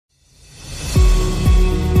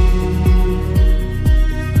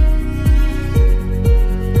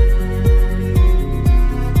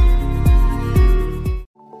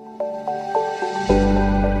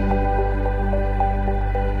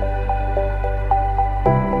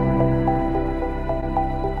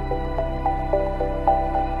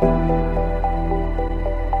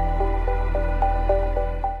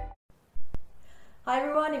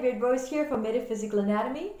Rose here from Metaphysical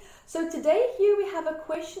Anatomy. So today here we have a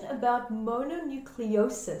question about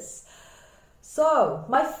mononucleosis. So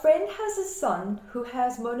my friend has a son who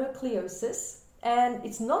has mononucleosis, and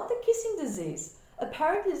it's not the kissing disease.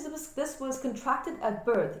 Apparently this was contracted at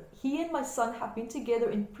birth. He and my son have been together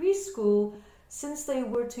in preschool since they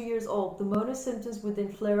were 2 years old. The mono symptoms would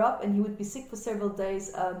then flare up and he would be sick for several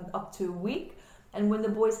days, up to a week. And when the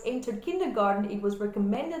boys entered kindergarten, it was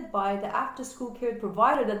recommended by the after-school care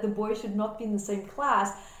provider that the boys should not be in the same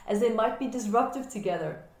class as they might be disruptive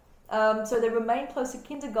together. So they remained close to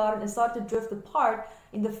kindergarten and started to drift apart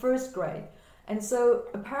in the first grade. And so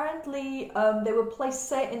apparently they were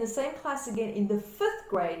placed in the same class again in the fifth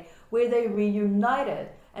grade, where they reunited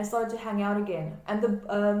and started to hang out again. And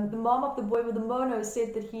the mom of the boy with the mono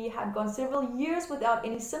said that he had gone several years without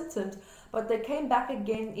any symptoms, but they came back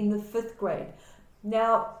again in the fifth grade.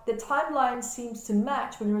 Now, the timeline seems to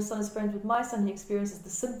match. When your son is friends with my son, he experiences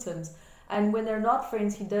the symptoms. And when they're not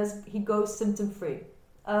friends, he goes symptom-free.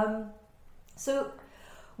 So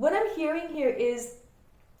what I'm hearing here is,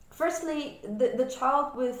 firstly, the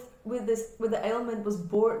child with the ailment was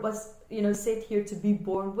said here to be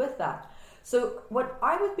born with that. So what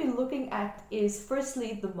I would be looking at is,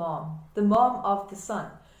 firstly, the mom of the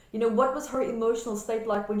son. What was her emotional state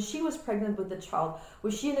like when she was pregnant with the child?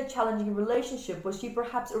 Was she in a challenging relationship? Was she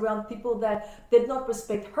perhaps around people that did not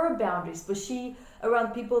respect her boundaries? Was she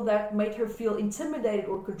around people that made her feel intimidated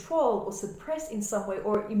or controlled or suppressed in some way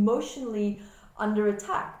or emotionally under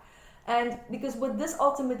attack? And because what this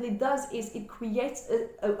ultimately does is it creates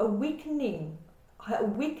a weakening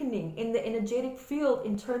in the energetic field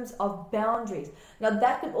in terms of boundaries. Now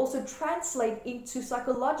that could also translate into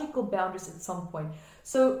psychological boundaries at some point.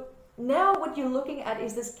 So now what you're looking at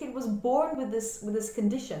is this kid was born with this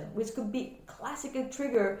condition, which could be classic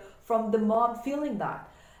trigger from the mom feeling that.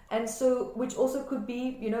 And so, which also could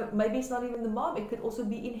be, maybe it's not even the mom, it could also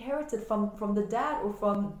be inherited from the dad or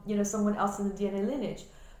from, someone else in the DNA lineage.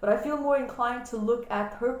 But I feel more inclined to look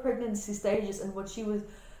at her pregnancy stages and what she was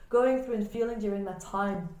going through and feeling during that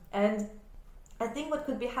time. And I think what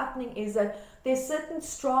could be happening is that there's certain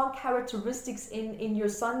strong characteristics in your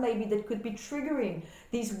son maybe that could be triggering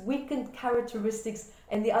these weakened characteristics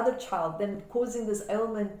in the other child, then causing this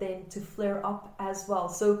ailment then to flare up as well.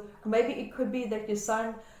 So maybe it could be that your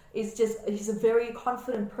son he's a very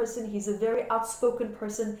confident person, he's a very outspoken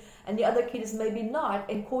person, and the other kid is maybe not,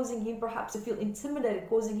 and causing him perhaps to feel intimidated,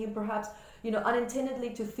 causing him perhaps, unintendedly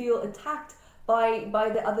to feel attacked by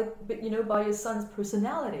the other, by your son's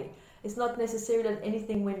personality. It's not necessarily that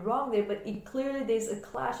anything went wrong there, but clearly there's a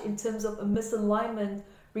clash in terms of a misalignment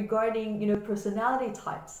regarding, personality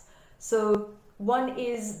types. So one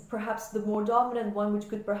is perhaps the more dominant one, which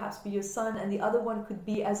could perhaps be your son, and the other one could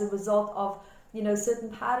be as a result of, certain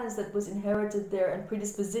patterns that was inherited there and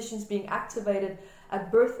predispositions being activated at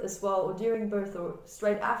birth as well, or during birth or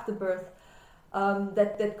straight after birth,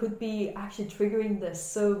 that could be actually triggering this.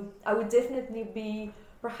 So I would definitely be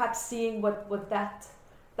perhaps seeing what that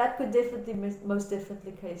could definitely, most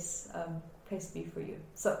definitely case be for you.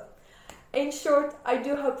 So in short, I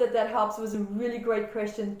do hope that helps. It was a really great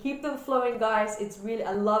question. Keep them flowing, guys.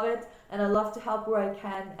 I love it, and I love to help where I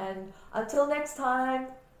can. And until next time,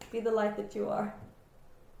 be the light that you are.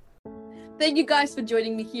 Thank you guys for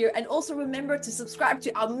joining me here. And also remember to subscribe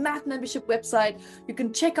to our math membership website. You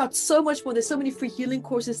can check out so much more. There's so many free healing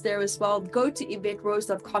courses there as well. Go to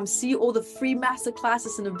YvetteRose.com, see all the free master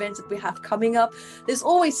classes and events that we have coming up. There's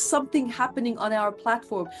always something happening on our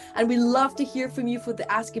platform. And we love to hear from you for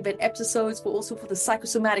the Ask Yvette episodes, but also for the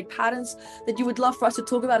psychosomatic patterns that you would love for us to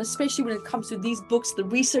talk about, especially when it comes to these books, the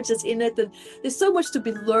research that's in it. And there's so much to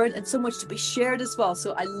be learned and so much to be shared as well.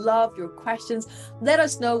 So I love your questions. Let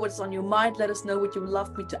us know what's on your mind. Let us know what you would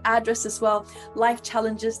love me to address as well. Life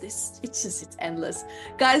challenges, it's endless.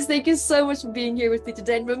 Guys, thank you so much for being here with me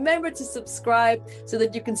today. And remember to subscribe so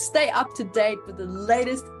that you can stay up to date with the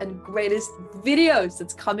latest and greatest videos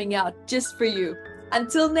that's coming out just for you.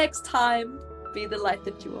 Until next time, be the light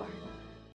that you are.